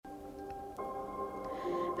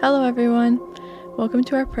Hello everyone, welcome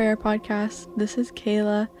to our prayer podcast. This is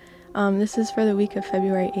Kayla. This is for the week of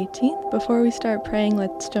February 18th. Before we start praying,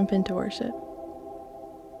 let's jump into worship.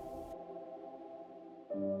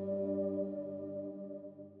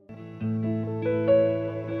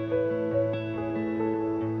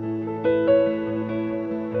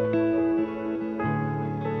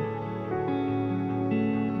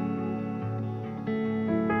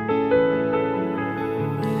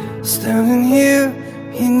 Standing here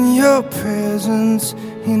in your presence,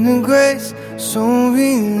 in the grace so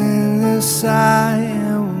relentless, I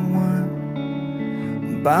am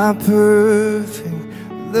won by perfect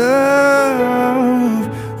love,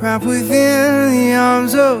 wrapped within the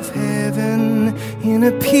arms of heaven, in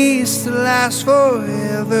a peace that lasts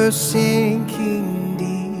forever, sinking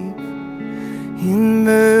deep in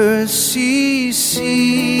mercy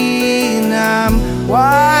seen. I'm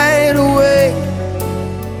wide awake,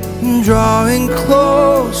 drawing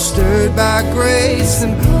close, stirred by grace,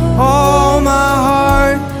 and all my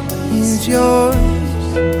heart is yours.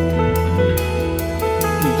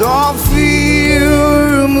 And all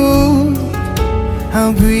fear removed,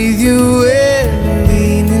 I'll breathe you in,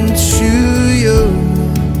 lean into you.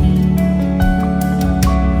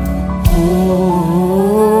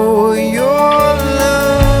 Oh, your love.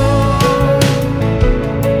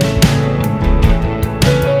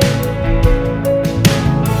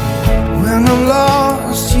 When I'm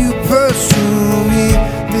lost, you pursue me.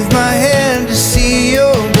 Lift my hand to see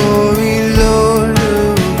your glory, Lord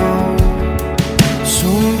of all. So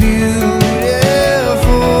beautiful.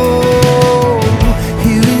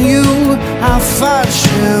 Here in you I find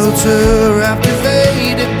shelter,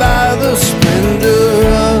 captivated by the splendor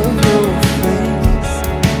of your face.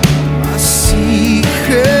 My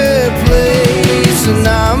secret place, and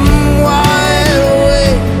I'm wide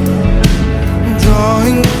awake,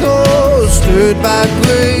 drawing close, stirred by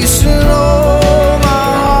grace, and all my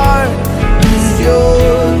heart is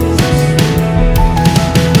yours.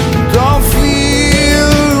 Don't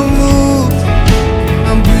feel moved,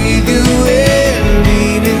 I'm breathing in,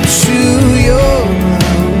 lean into your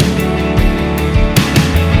love.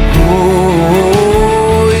 Oh,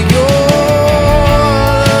 your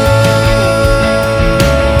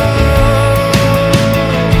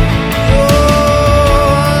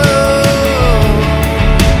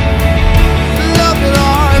loving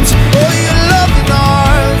arms, oh, your loving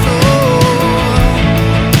arms, oh,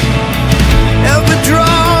 ever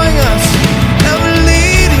drawing us, ever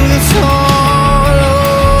leading us on.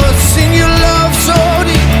 Oh, sing your love so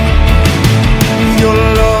deep, your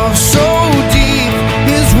love so deep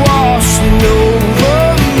is washing over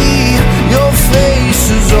me. Your face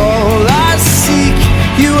is all I seek,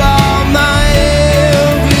 you are my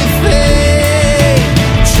everything.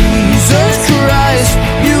 Jesus Christ,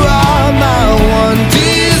 you are my one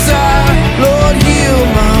desire. Lord, hear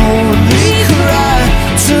my only cry,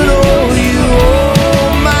 to know you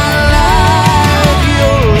all my life.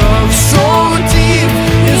 Your love so deep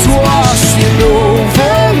is washing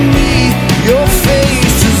over me. Your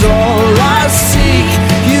face is all I seek,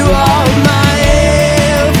 you are my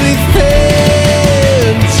everything.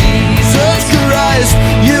 Jesus Christ,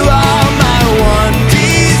 you are my one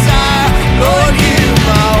desire. Lord, hear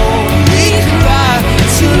my only cry,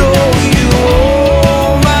 to know you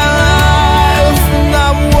all my life. And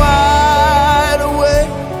I'm wide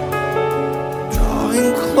awake,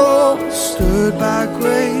 drawing close, stirred by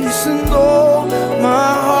grace, and all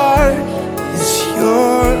my heart is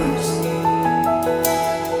yours.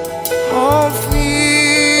 All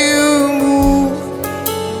fear moved,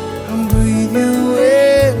 I'm breathing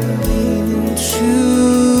in, lean into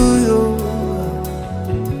your love.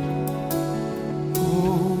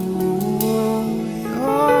 Oh,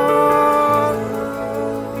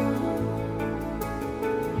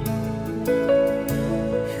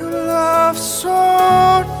 your love so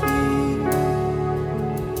deep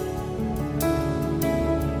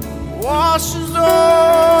washes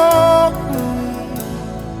over me.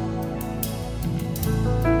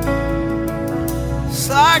 It's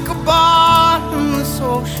like a bottomless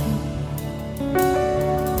ocean,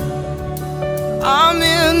 I'm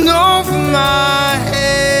in over my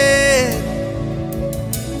head.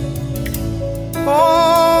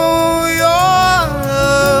 Oh, your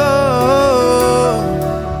love.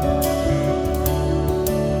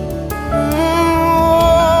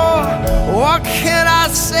 What can I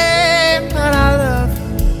say when I love you?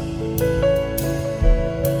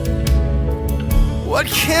 What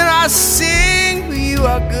can I sing when you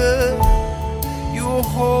are good? You are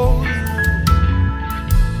holy.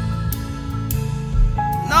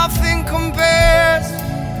 Nothing compares,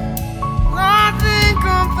 nothing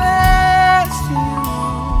compares to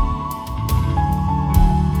you.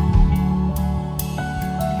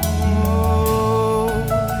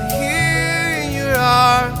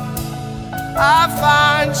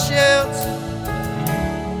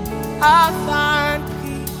 I find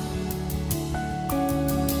peace.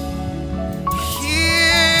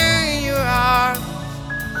 Here in your arms,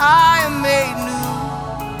 I am made new.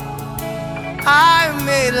 I am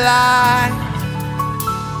made alive.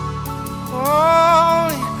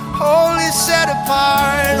 Holy, holy, set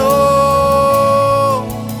apart. Oh,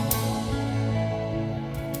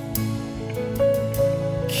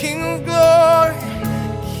 King of glory,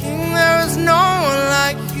 King, there is no one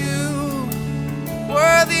like you.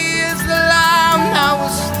 Worthy is the Lamb that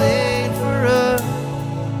was slain for us.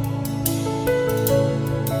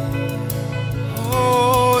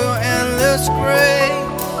 Oh, your endless grace.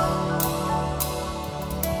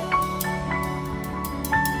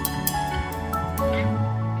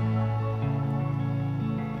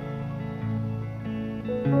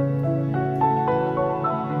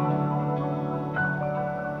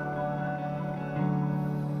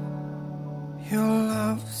 Your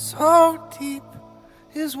love so deep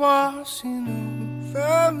is washing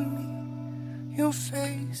over me. Your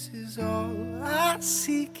face is all I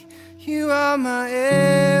seek. You are my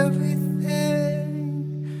everything.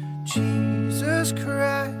 Jesus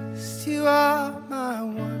Christ, you are my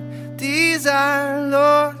one desire,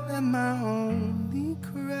 Lord, and my only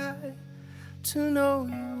cry to know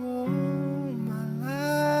you all my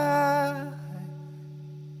life.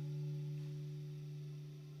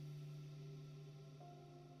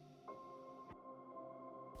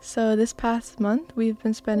 So this past month, we've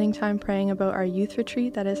been spending time praying about our youth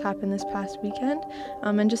retreat that has happened this past weekend,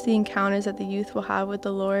 and just the encounters that the youth will have with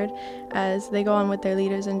the Lord as they go on with their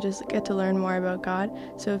leaders and just get to learn more about God.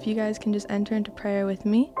 So if you guys can just enter into prayer with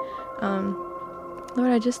me. Lord,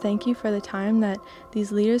 I just thank you for the time that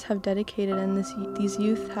these leaders have dedicated and these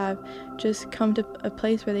youth have just come to a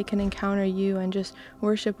place where they can encounter you and just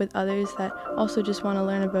worship with others that also just want to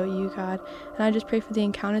learn about you, God. And I just pray for the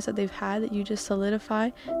encounters that they've had, that you just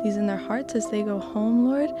solidify these in their hearts as they go home,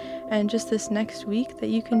 Lord. And just this next week, that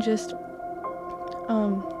you can just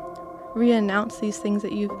re-announce these things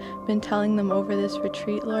that you've been telling them over this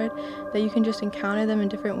retreat, Lord, that you can just encounter them in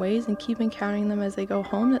different ways and keep encountering them as they go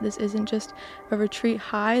home, that this isn't just a retreat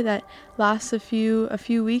high that lasts a few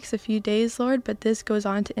weeks, a few days, Lord, but this goes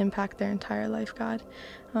on to impact their entire life, God.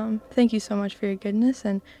 Thank you so much for your goodness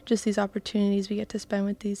and just these opportunities we get to spend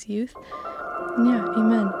with these youth. And yeah,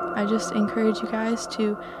 amen. I just encourage you guys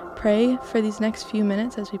to pray for these next few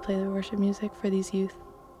minutes as we play the worship music for these youth.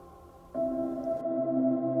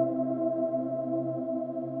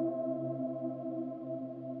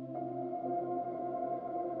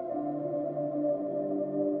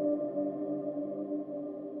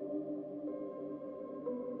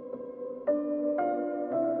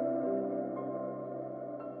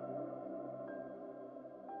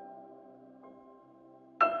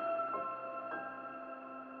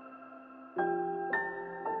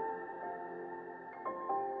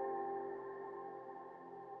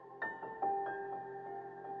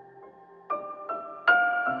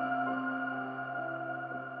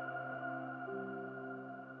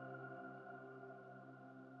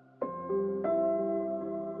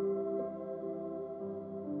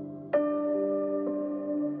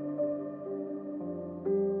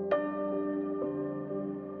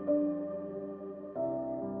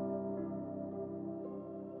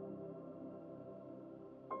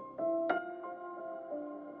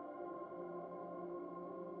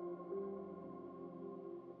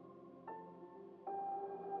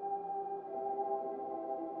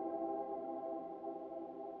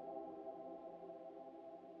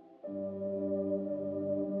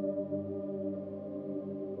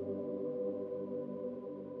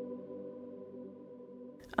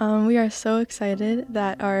 We are so excited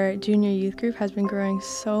that our junior youth group has been growing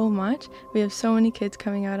so much. We have so many kids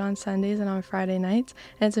coming out on Sundays and on Friday nights,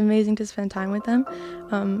 and it's amazing to spend time with them.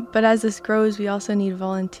 But as this grows, we also need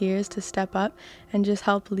volunteers to step up and just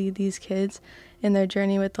help lead these kids in their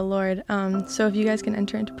journey with the Lord. So if you guys can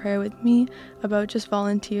enter into prayer with me about just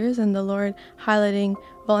volunteers and the Lord highlighting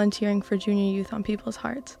volunteering for junior youth on people's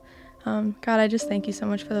hearts. God, I just thank you so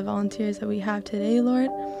much for the volunteers that we have today, Lord.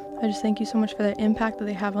 I just thank you so much for their impact that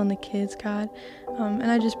they have on the kids, God.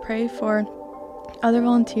 And I just pray for other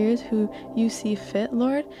volunteers who you see fit,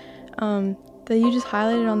 Lord, that you just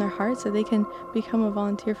highlighted on their hearts that they can become a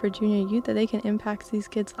volunteer for junior youth, that they can impact these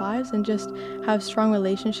kids' lives and just have strong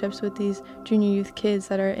relationships with these junior youth kids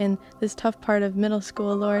that are in this tough part of middle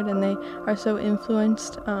school, Lord, and they are so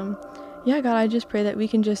influenced. God, I just pray that we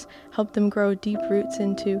can just help them grow deep roots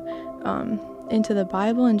into into the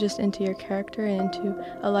Bible and just into your character and into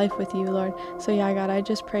a life with you, Lord. So yeah, God, I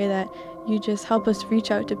just pray that you just help us reach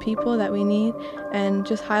out to people that we need and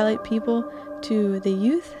just highlight people to the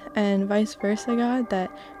youth and vice versa, God,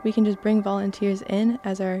 that we can just bring volunteers in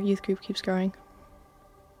as our youth group keeps growing.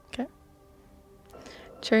 Okay.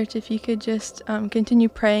 Church, if you could just continue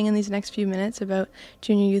praying in these next few minutes about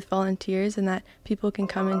junior youth volunteers and that people can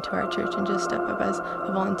come into our church and just step up as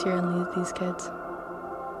a volunteer and lead these kids.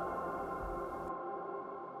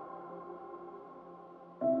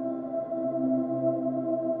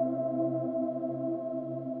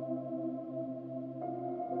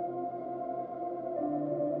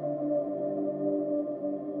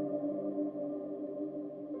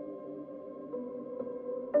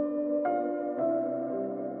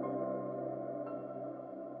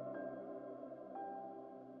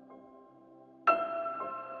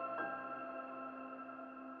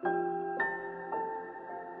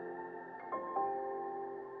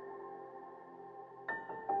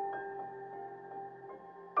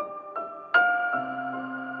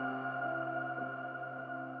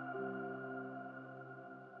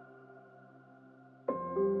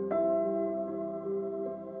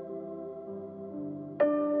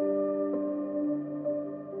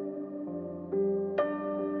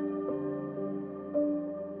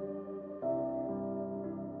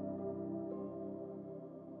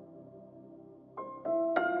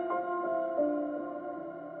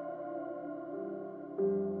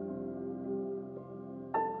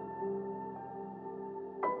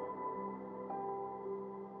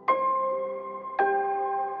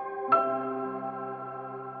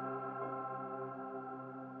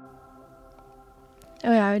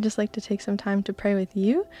 Oh yeah, I would just like to take some time to pray with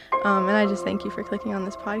you. And I just thank you for clicking on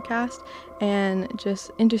this podcast and just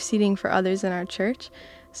interceding for others in our church.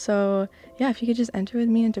 So yeah, if you could just enter with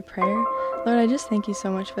me into prayer. Lord, I just thank you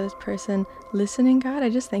so much for this person listening, God. I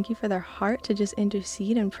just thank you for their heart to just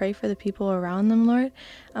intercede and pray for the people around them, Lord.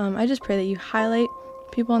 I just pray that you highlight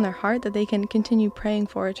people in their heart that they can continue praying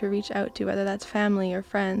for, to reach out to, whether that's family or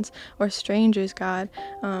friends or strangers, God.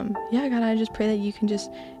 Yeah, God, I just pray that you can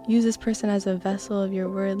just use this person as a vessel of your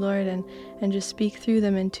word, Lord, and just speak through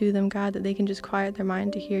them and to them, God, that they can just quiet their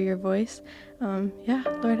mind to hear your voice. Yeah,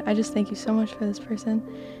 Lord, I just thank you so much for this person.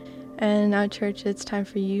 And now, church, it's time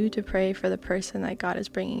for you to pray for the person that God is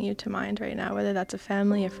bringing you to mind right now, whether that's a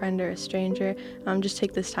family, a friend, or a stranger. Just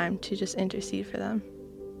take this time to just intercede for them.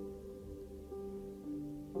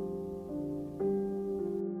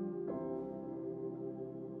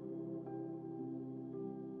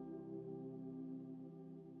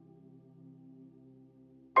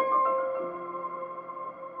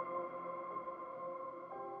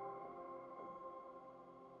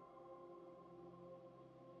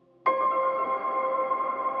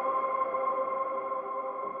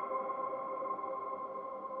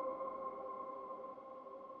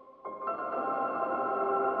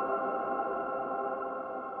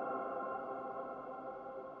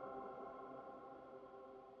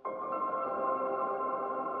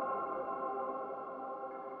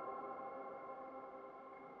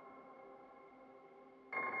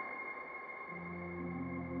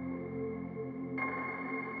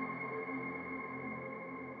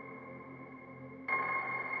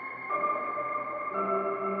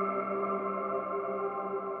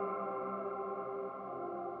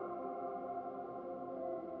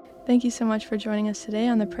 Thank you so much for joining us today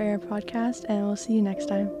on the Prayer Podcast, and we'll see you next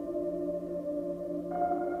time.